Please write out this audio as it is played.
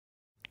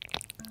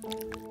World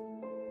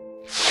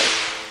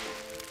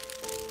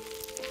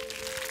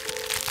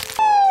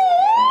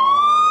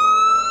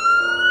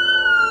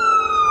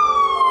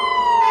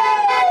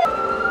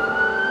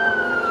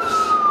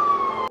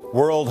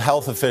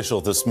health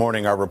officials this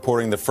morning are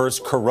reporting the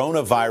first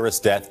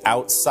coronavirus death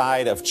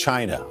outside of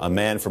China. A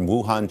man from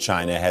Wuhan,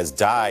 China, has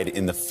died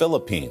in the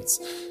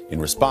Philippines. In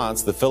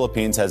response, the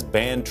Philippines has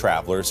banned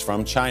travelers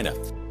from China.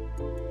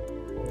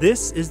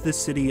 This is the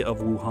city of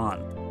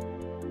Wuhan.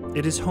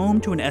 It is home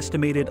to an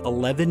estimated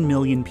 11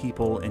 million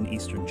people in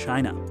eastern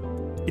China.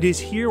 It is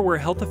here where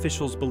health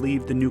officials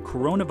believe the new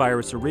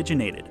coronavirus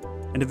originated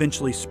and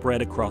eventually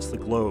spread across the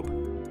globe.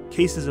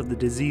 Cases of the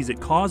disease it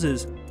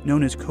causes,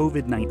 known as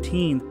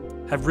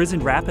COVID-19, have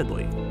risen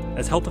rapidly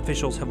as health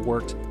officials have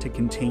worked to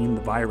contain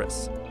the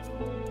virus.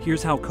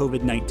 Here's how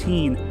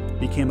COVID-19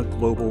 became a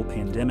global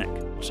pandemic.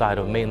 Outside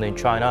of mainland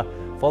China,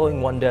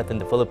 following one death in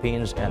the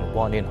Philippines and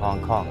one in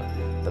Hong Kong.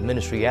 The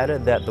ministry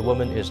added that the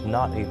woman is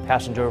not a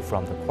passenger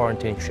from the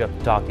quarantine ship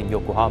docked in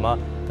Yokohama,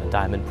 the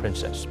Diamond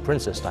Princess,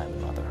 Princess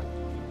Diamond Mother.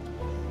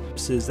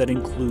 That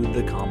include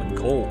the common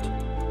cold.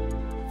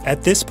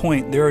 At this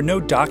point, there are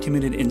no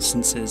documented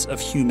instances of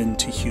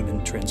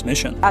human-to-human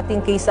transmission.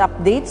 Ating case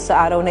update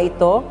sa araw na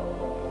ito,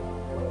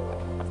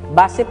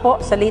 base po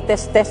sa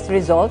latest test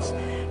results,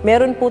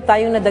 meron po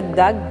tayong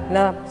nadagdag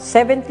na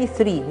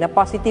 73 na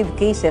positive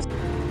cases.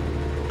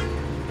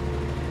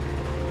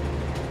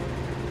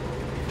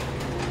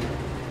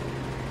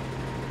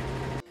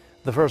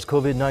 The first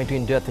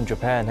COVID-19 death in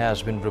Japan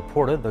has been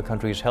reported. The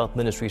country's health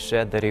ministry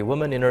said that a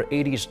woman in her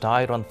 80s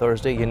died on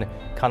Thursday in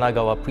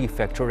Kanagawa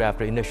Prefecture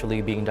after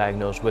initially being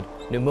diagnosed with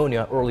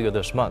pneumonia earlier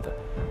this month.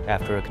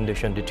 After her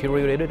condition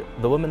deteriorated,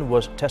 the woman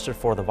was tested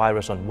for the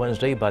virus on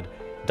Wednesday but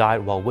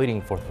died while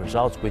waiting for the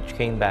results, which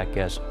came back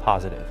as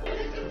positive.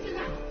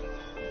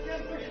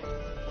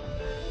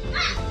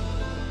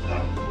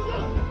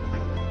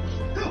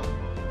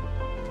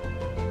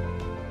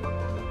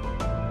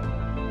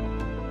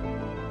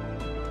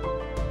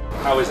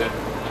 How is it?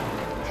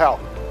 Hell.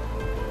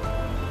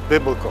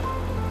 Biblical.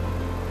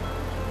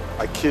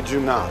 I kid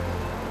you not.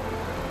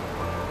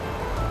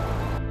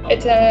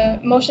 It's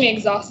emotionally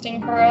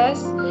exhausting for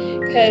us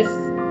because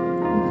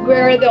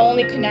we're the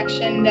only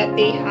connection that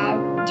they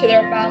have to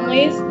their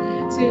families.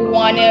 So we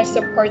want to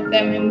support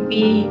them and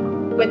be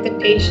with the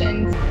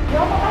patients.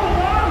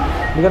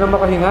 Hindi ka na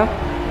makahinga?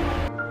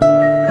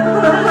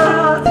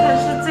 才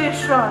是最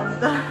爽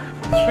的，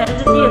全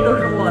世界都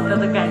是我的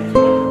感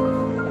觉。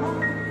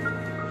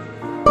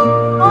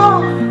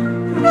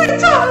 太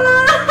吵了！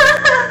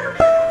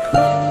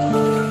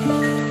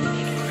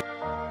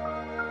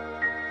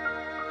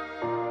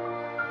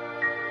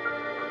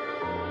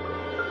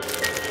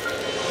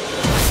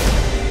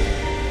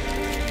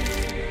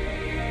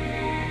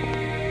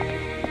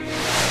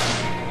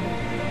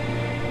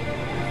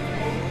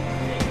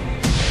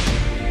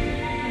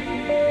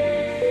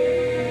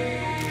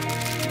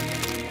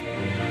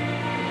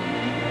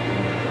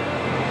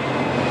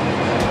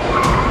 我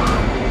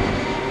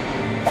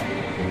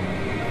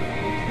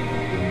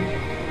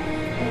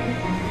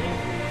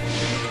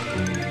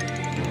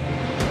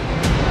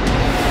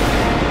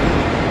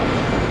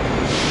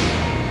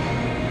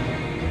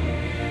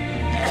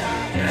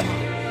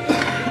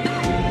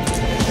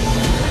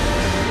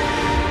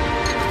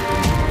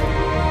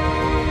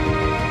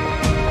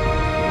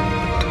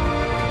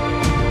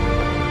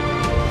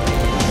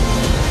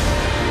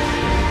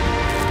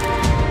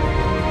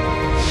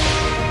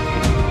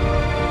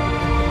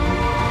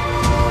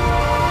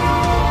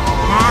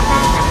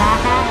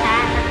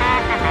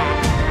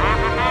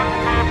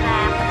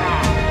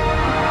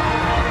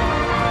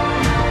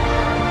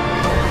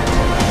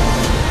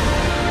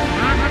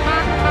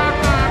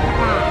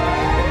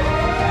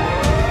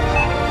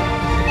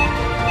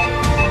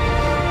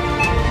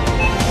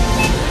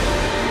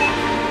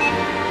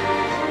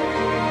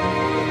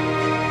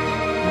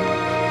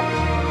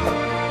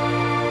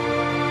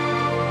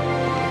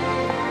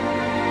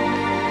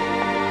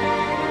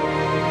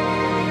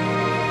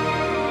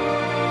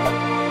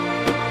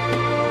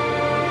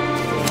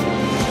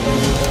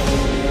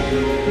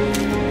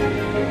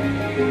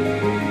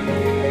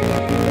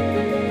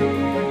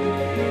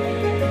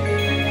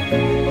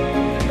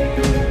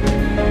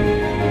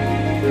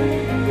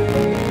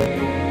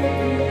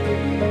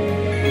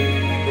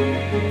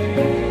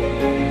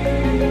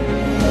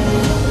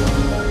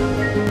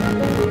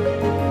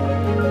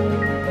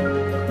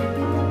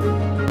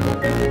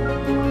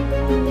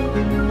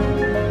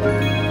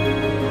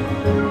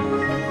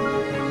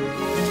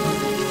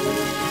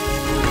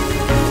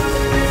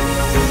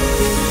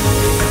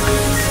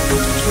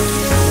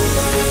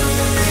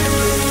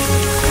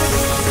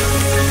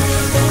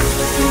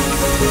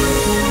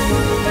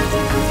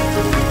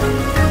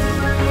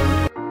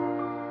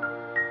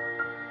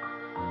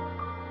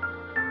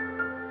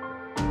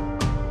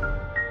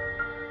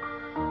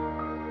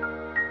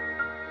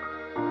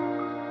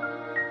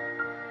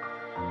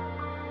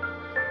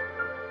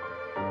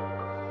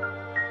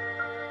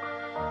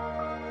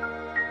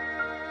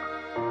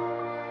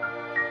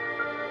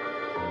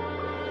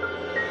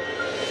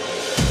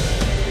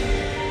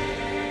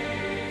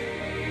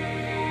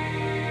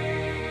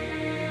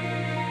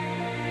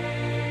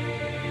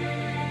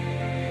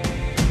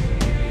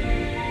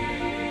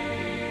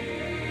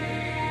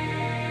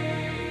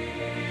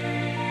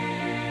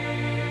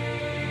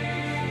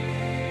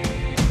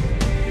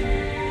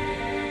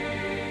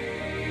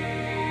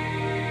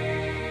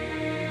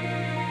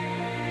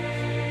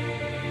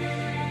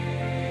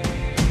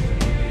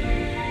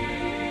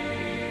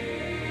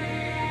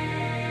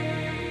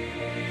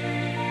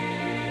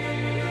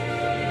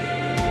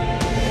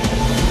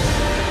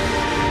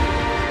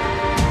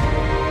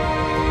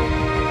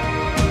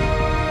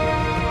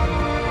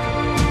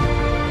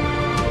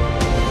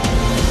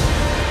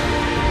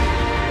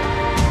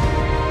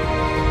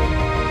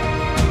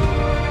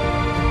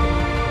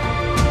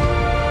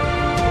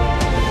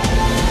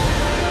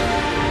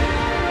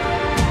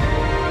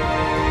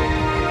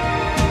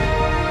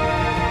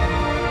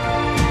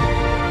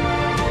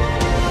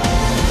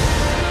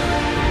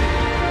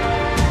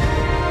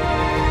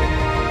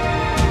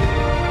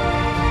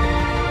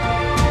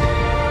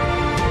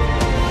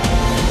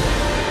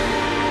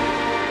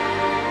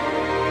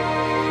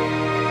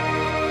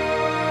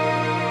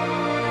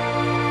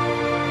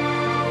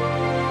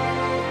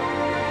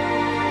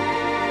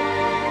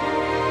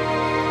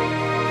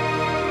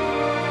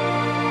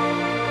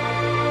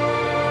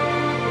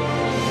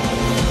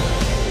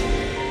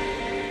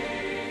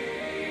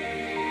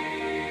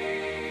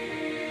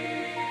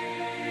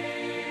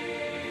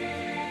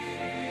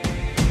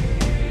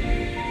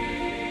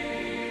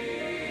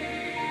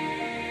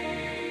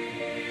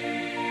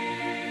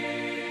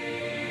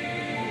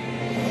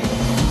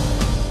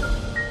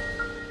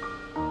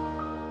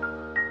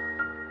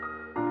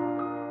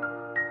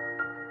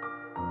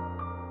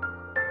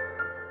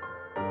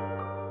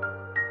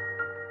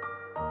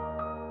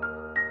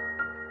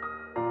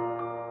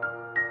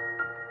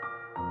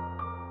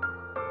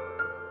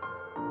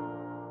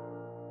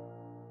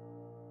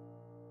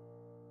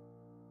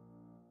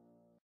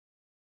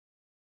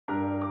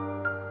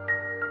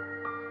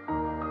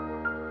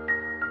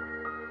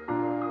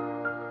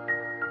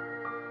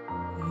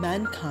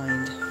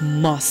Mankind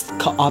must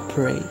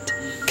cooperate,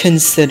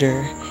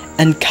 consider,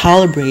 and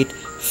calibrate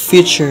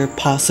future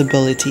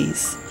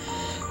possibilities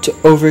to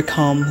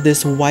overcome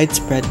this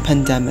widespread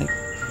pandemic.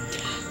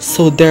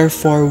 So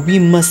therefore, we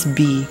must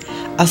be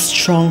a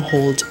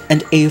stronghold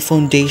and a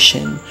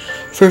foundation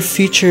for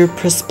future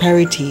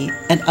prosperity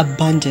and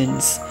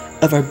abundance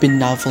of our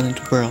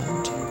benevolent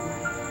world.